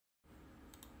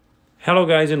Hello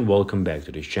guys and welcome back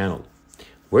to this channel,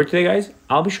 where today guys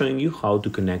I'll be showing you how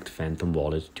to connect Phantom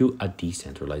Wallet to a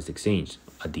decentralized exchange,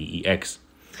 a DEX.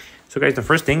 So guys, the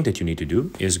first thing that you need to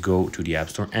do is go to the App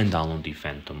Store and download the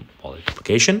Phantom Wallet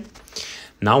application.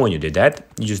 Now when you did that,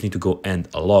 you just need to go and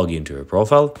log into your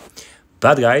profile.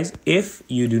 But guys, if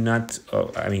you do not,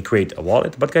 create a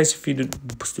wallet, but guys, if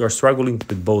you are struggling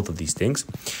with both of these things,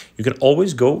 you can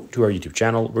always go to our YouTube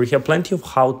channel where we have plenty of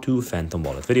how-to Phantom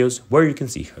Wallet videos where you can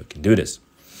see how you can do this.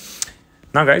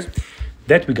 Now guys,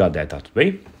 that we got that out of the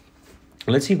way,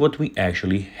 let's see what we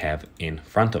actually have in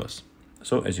front of us.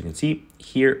 So as you can see,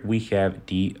 here we have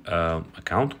the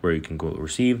account where you can go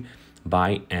receive,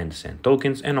 buy and send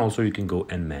tokens, and also you can go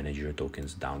and manage your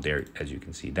tokens down there, as you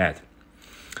can see that.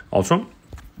 Also,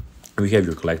 we have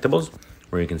your collectibles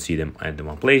where you can see them at the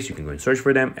one place. You can go and search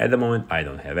for them. At the moment, I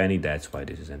don't have any. That's why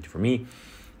this is empty for me.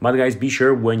 But guys, be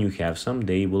sure when you have some,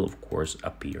 they will of course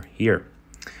appear here.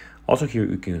 Also here,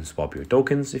 you can swap your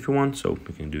tokens if you want. So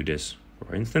you can do this,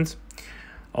 for instance.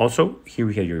 Also, here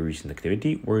we have your recent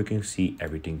activity where you can see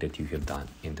everything that you have done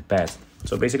in the past.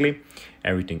 So basically,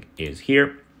 everything is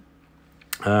here.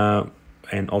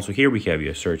 And also here we have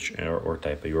your search or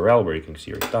type of URL where you can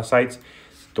see your sites,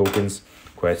 tokens,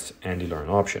 quests, and the learn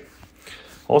option.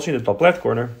 Also in the top left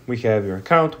corner, we have your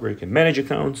account where you can manage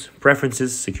accounts,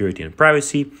 preferences, security and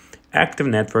privacy, active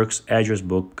networks, address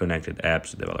book, connected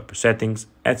apps, developer settings,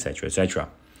 etc, etc.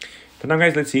 But now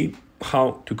guys, let's see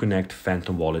how to connect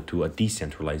Phantom Wallet to a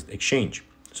decentralized exchange.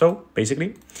 So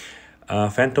basically,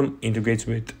 Phantom integrates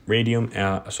with Radium,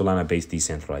 a Solana-based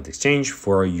decentralized exchange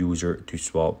for users to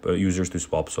swap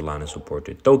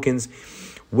Solana-supported tokens.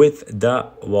 With the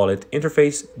wallet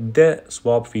interface, the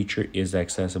swap feature is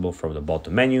accessible from the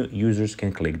bottom menu. Users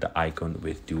can click the icon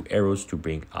with two arrows to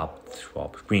bring up the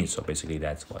swap screen. So basically,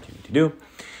 that's what you need to do.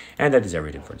 And that is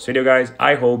everything for this video, guys.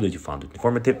 I hope that you found it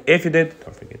informative. If you did,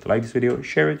 don't forget to like this video,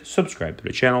 share it, subscribe to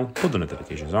the channel, put the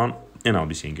notifications on, and I'll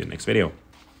be seeing you in the next video.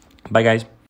 Bye, guys.